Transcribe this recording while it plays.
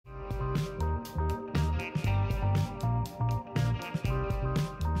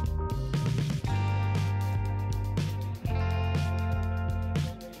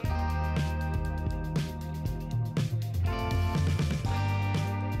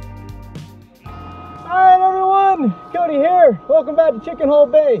Cody here. Welcome back to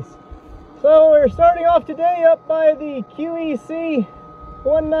ChickenHole Base. So we're starting off today up by the QEC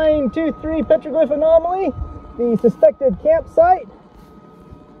 1923 petroglyph anomaly, the suspected campsite.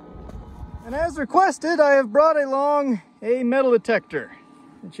 And as requested, I have brought along a metal detector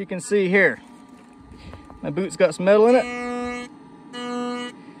that you can see here. My boot's got some metal in it,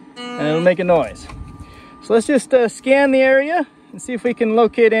 and it'll make a noise. So let's just scan the area and see if we can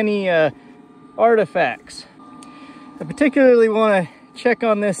locate any artifacts. I particularly want to check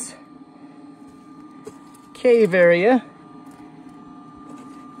on this cave area,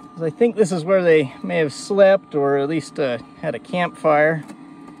 because I think this is where they may have slept, or at least had a campfire.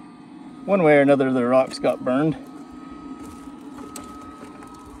 One way or another, the rocks got burned.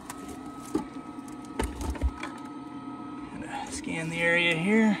 Gonna scan the area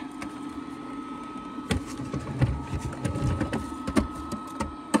here.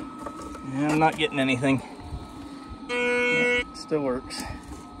 And I'm not getting anything. Yeah, it still works.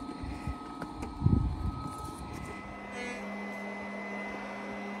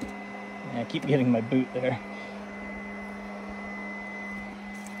 Yeah, I keep getting my boot there.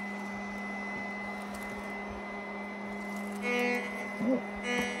 Oh.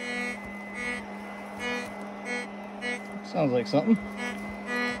 Sounds like something.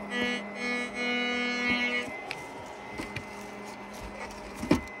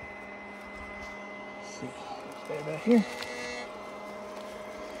 Let's see, stay back here.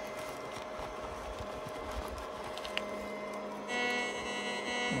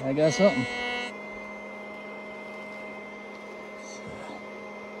 I got something.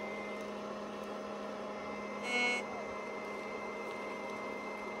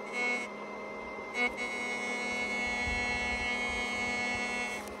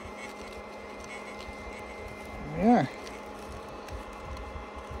 There we are.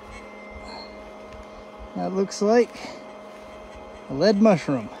 That looks like a lead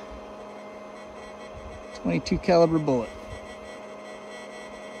mushroom. 22 caliber bullet.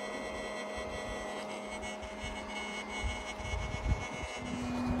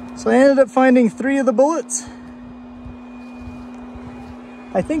 So I ended up finding 3 of the bullets.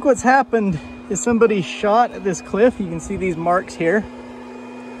 I think what's happened is somebody shot at this cliff. You can see these marks here.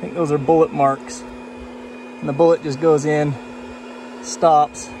 I think those are bullet marks. And the bullet just goes in,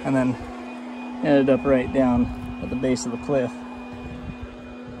 stops, and then ended up right down at the base of the cliff.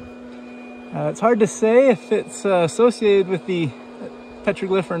 It's hard to say if it's associated with the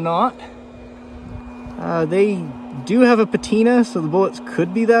petroglyph or not. They do have a patina, so the bullets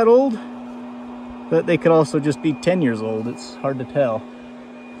could be that old, but they could also just be 10 years old. It's hard to tell.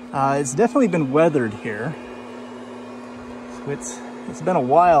 It's definitely been weathered here. So it's been a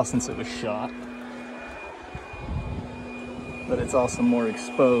while since it was shot, but it's also more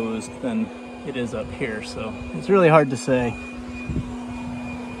exposed than it is up here, so it's really hard to say.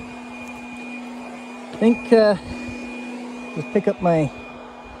 I think just pick up my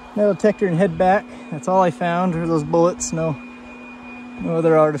metal detector and head back. That's all I found were those bullets. No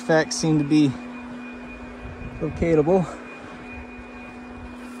other artifacts seem to be locatable.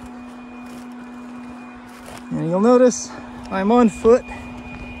 And you'll notice I'm on foot,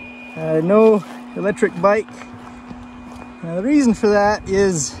 no electric bike. Now the reason for that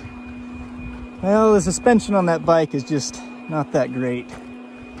is, well, the suspension on that bike is just not that great.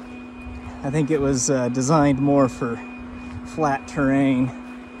 I think it was designed more for flat terrain.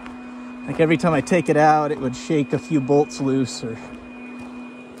 Like every time I take it out, it would shake a few bolts loose or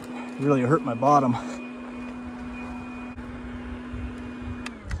really hurt my bottom.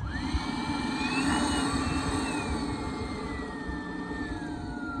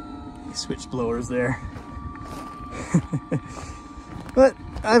 Switch blowers there. But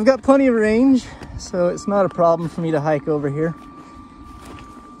I've got plenty of range, so it's not a problem for me to hike over here.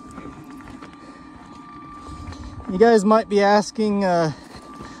 You guys might be asking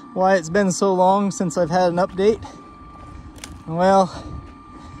why it's been so long since I've had an update. Well,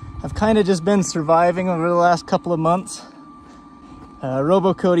 I've kind of just been surviving over the last couple of months.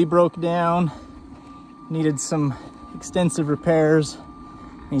 Cody broke down, needed some extensive repairs.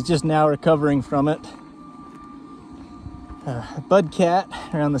 He's just now recovering from it. Budcat,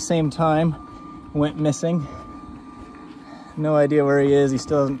 around the same time, went missing. No idea where he is. He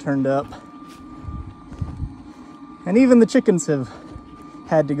still hasn't turned up. And even the chickens have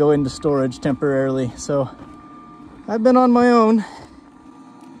had to go into storage temporarily. So I've been on my own.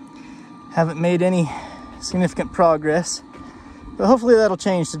 Haven't made any significant progress. But hopefully that'll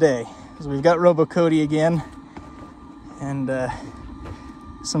change today, because we've got Cody again. And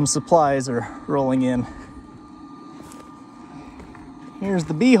some supplies are rolling in. Here's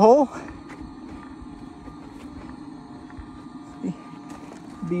the bee hole.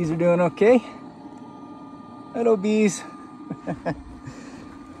 Bees are doing okay. Hello, bees.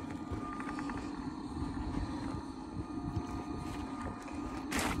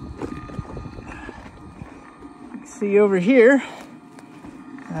 See over here,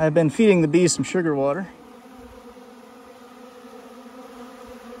 I've been feeding the bees some sugar water.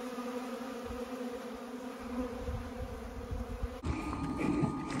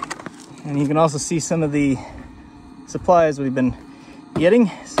 And you can also see some of the supplies we've been getting.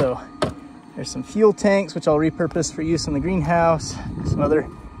 So there's some fuel tanks, which I'll repurpose for use in the greenhouse. Some other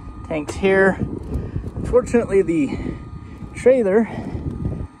tanks here. Unfortunately, the trailer,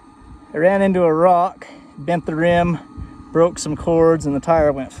 I ran into a rock, bent the rim, broke some cords, and the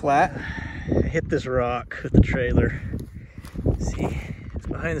tire went flat. I hit this rock with the trailer. See, it's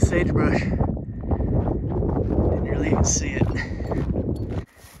behind the sagebrush. Didn't really even see it.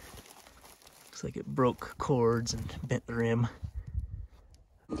 Looks like it broke cords and bent the rim.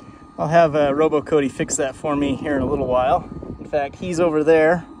 I'll have Cody fix that for me here in a little while. In fact, he's over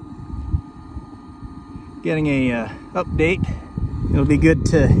there getting a update. It'll be good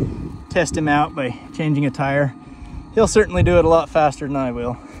to test him out by changing a tire. He'll certainly do it a lot faster than I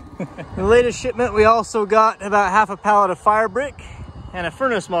will. The latest shipment, we also got about half a pallet of fire brick and a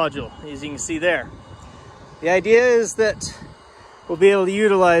furnace module, as you can see there. The idea is that we'll be able to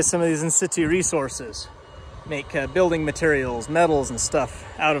utilize some of these in situ resources, make building materials, metals and stuff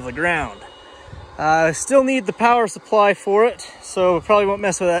out of the ground. Still need the power supply for it, so we probably won't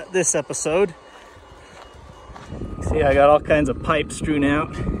mess with that this episode. See, I got all kinds of pipes strewn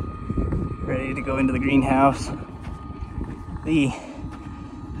out, ready to go into the greenhouse. The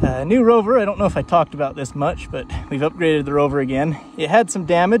new rover, I don't know if I talked about this much, but we've upgraded the rover again. It had some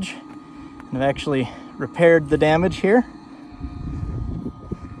damage, and I've actually repaired the damage here.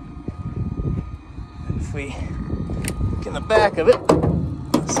 And if we look in the back of it,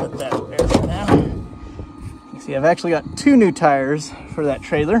 let's set that there for now. You see, I've actually got 2 new tires for that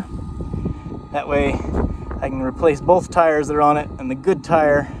trailer. That way I can replace both tires that are on it, and the good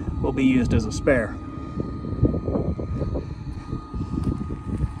tire will be used as a spare.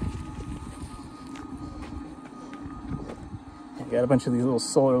 I've got a bunch of these little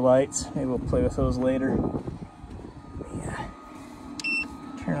solar lights. Maybe we'll play with those later. Yeah.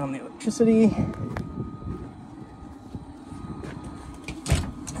 Turn on the electricity.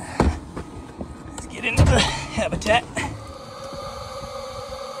 Let's get into the habitat.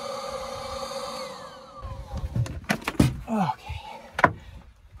 Okay.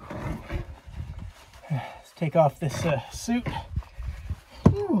 Let's take off this suit.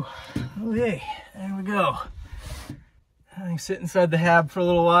 Ooh, okay, there we go. I can sit inside the hab for a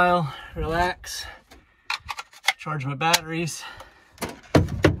little while, relax, charge my batteries.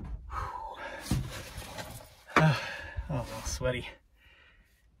 Oh, a little sweaty.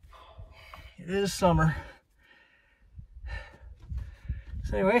 It is summer.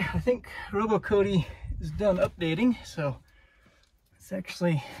 So anyway, I think Cody is done updating, so let's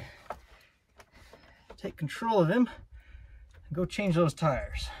actually take control of him and go change those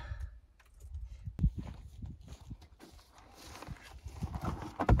tires.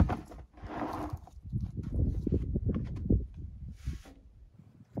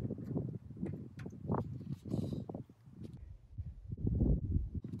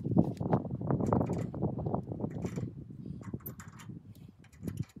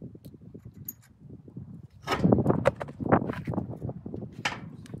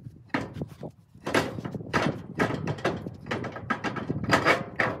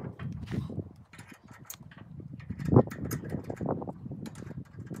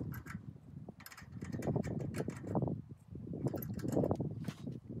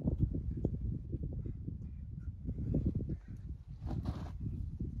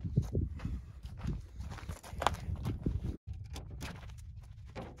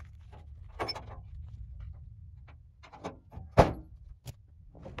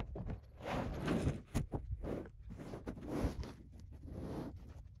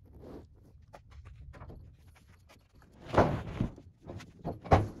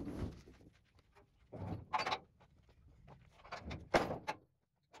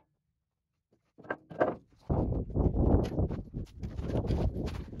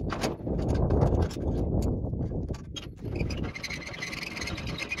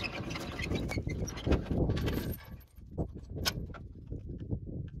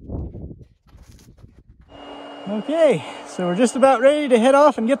 Okay, so we're just about ready to head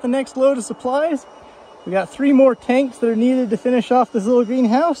off and get the next load of supplies. We got 3 more tanks that are needed to finish off this little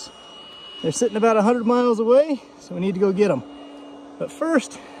greenhouse. They're sitting about 100 miles away, so we need to go get them. But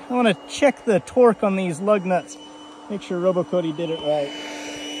first, I want to check the torque on these lug nuts. Make sure Cody did it right.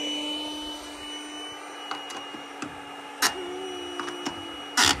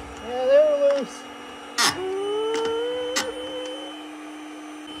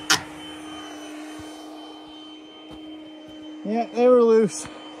 Yeah, they were loose.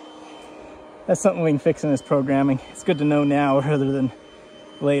 That's something we can fix in this programming. It's good to know now rather than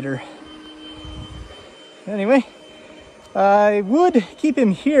later. Anyway, I would keep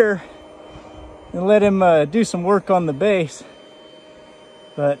him here and let him do some work on the base,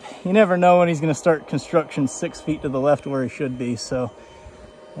 but you never know when he's going to start construction 6 feet to the left where he should be, so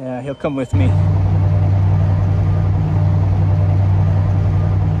yeah, he'll come with me.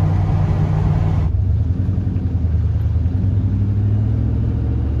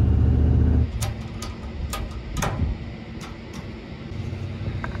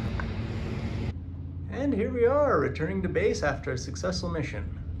 And here we are, returning to base after a successful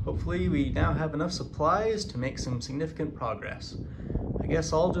mission. Hopefully we now have enough supplies to make some significant progress. I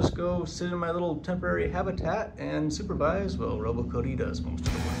guess I'll just go sit in my little temporary habitat and supervise while RoboCody does most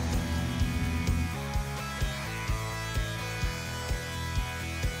of the work.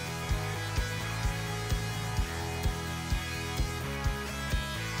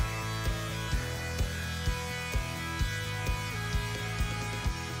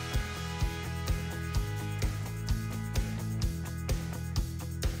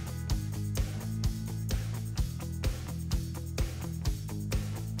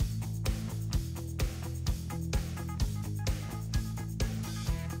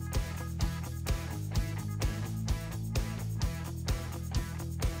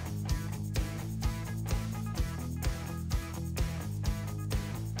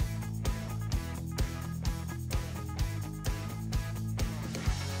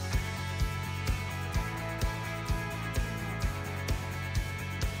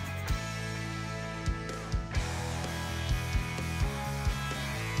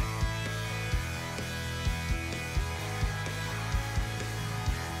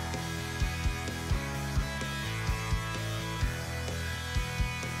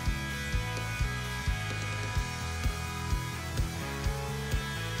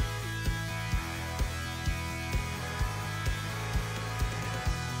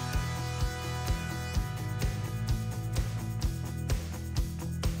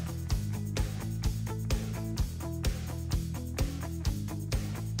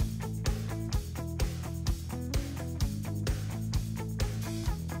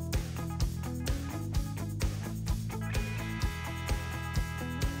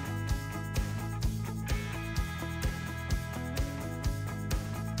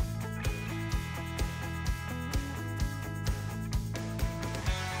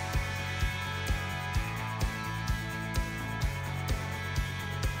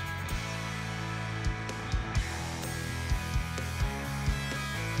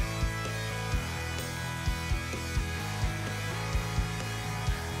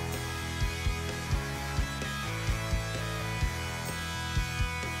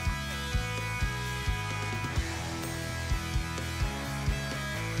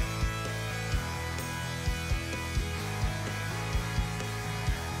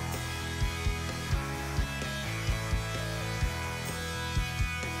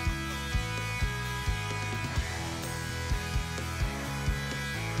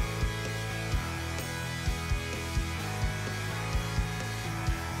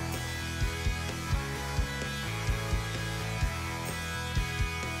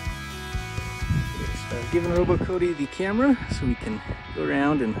 I've given RoboCody the camera so we can go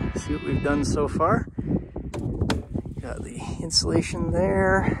around and see what we've done so far. Got the insulation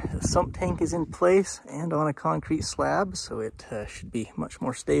there, the sump tank is in place and on a concrete slab, so it should be much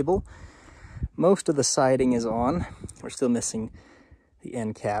more stable. Most of the siding is on. We're still missing the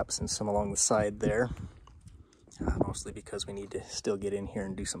end caps and some along the side there, mostly because we need to still get in here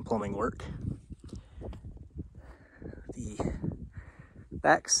and do some plumbing work. The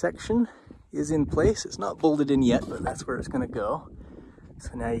back section is in place. It's not bolted in yet, but that's where it's going to go.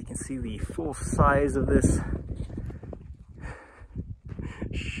 So now you can see the full size of this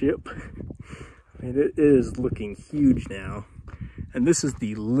ship. I mean, it is looking huge now. And this is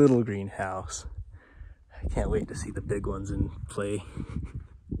the little greenhouse. I can't wait to see the big ones in play.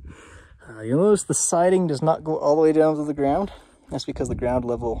 You'll notice the siding does not go all the way down to the ground. That's because the ground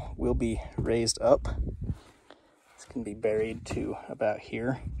level will be raised up. This can be buried to about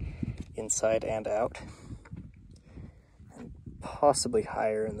here, inside and out, and possibly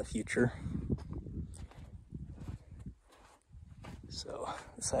higher in the future. So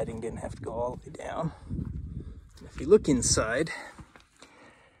the siding didn't have to go all the way down. And if you look inside,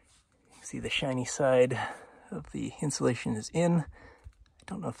 you can see the shiny side of the insulation is in. I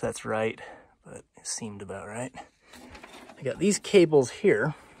don't know if that's right, but it seemed about right. I got these cables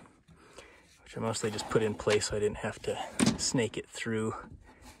here, which I mostly just put in place so I didn't have to snake it through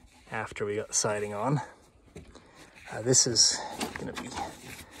after we got the siding on. This is going to be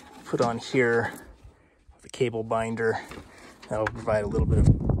put on here with a cable binder. That'll provide a little bit of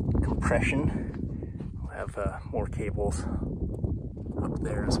compression. We'll have more cables up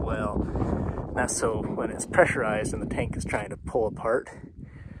there as well. That's so when it's pressurized and the tank is trying to pull apart,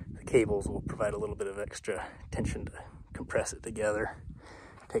 the cables will provide a little bit of extra tension to compress it together.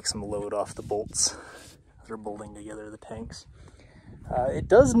 Take some load off the bolts that are bolting together the tanks. It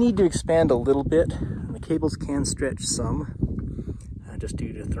does need to expand a little bit, and the cables can stretch some, just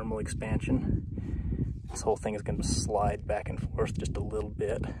due to thermal expansion. This whole thing is going to slide back and forth just a little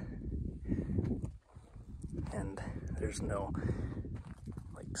bit, and there's no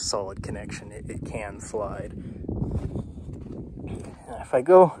like solid connection. It can slide. If I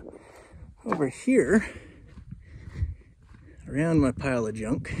go over here around my pile of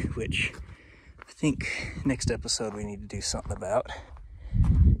junk, which I think next episode we need to do something about.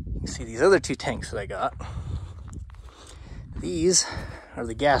 You see these other two tanks that I got. These are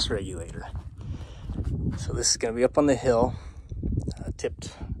the gas regulator. So this is going to be up on the hill,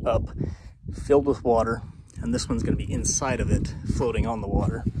 tipped up, filled with water, and this one's going to be inside of it, floating on the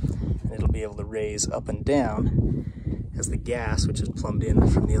water, and it'll be able to raise up and down as the gas, which is plumbed in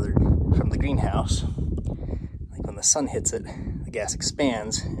from the greenhouse. Like when the sun hits it, the gas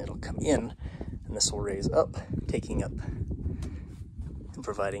expands, it'll come in, and this will raise up, taking up and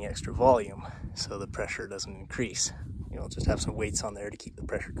providing extra volume so the pressure doesn't increase. You'll just have some weights on there to keep the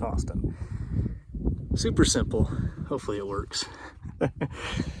pressure constant. Super simple. Hopefully it works.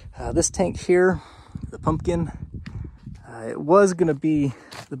 This tank here, the pumpkin, it was going to be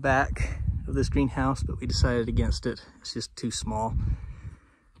the back of this greenhouse, but we decided against it. It's just too small.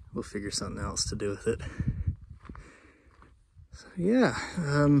 We'll figure something else to do with it. So yeah,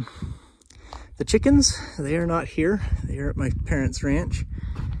 the chickens, they are not here. They are at my parents' ranch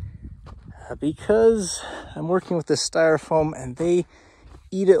because I'm working with this styrofoam and they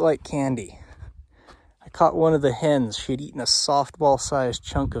eat it like candy. I caught one of the hens. She had eaten a softball-sized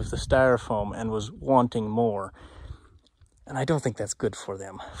chunk of the styrofoam and was wanting more. And I don't think that's good for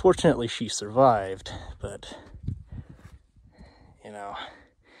them. Fortunately, she survived, but, you know,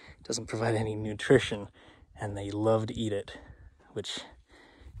 it doesn't provide any nutrition, and they love to eat it, which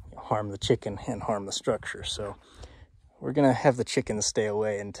harm the chicken and harm the structure. So we're gonna have the chickens stay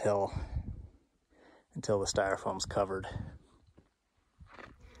away until the styrofoam's covered.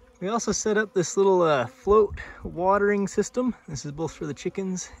 We also set up this little float watering system. This is both for the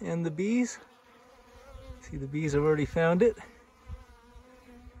chickens and the bees. See, the bees have already found it.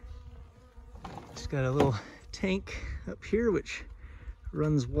 Just got a little tank up here which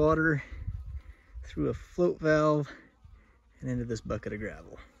runs water through a float valve and into this bucket of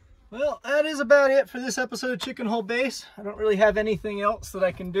gravel. Well, that is about it for this episode of ChickenHole Base. I don't really have anything else that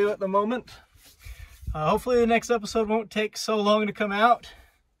I can do at the moment. Hopefully the next episode won't take so long to come out.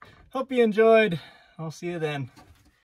 Hope you enjoyed. I'll see you then.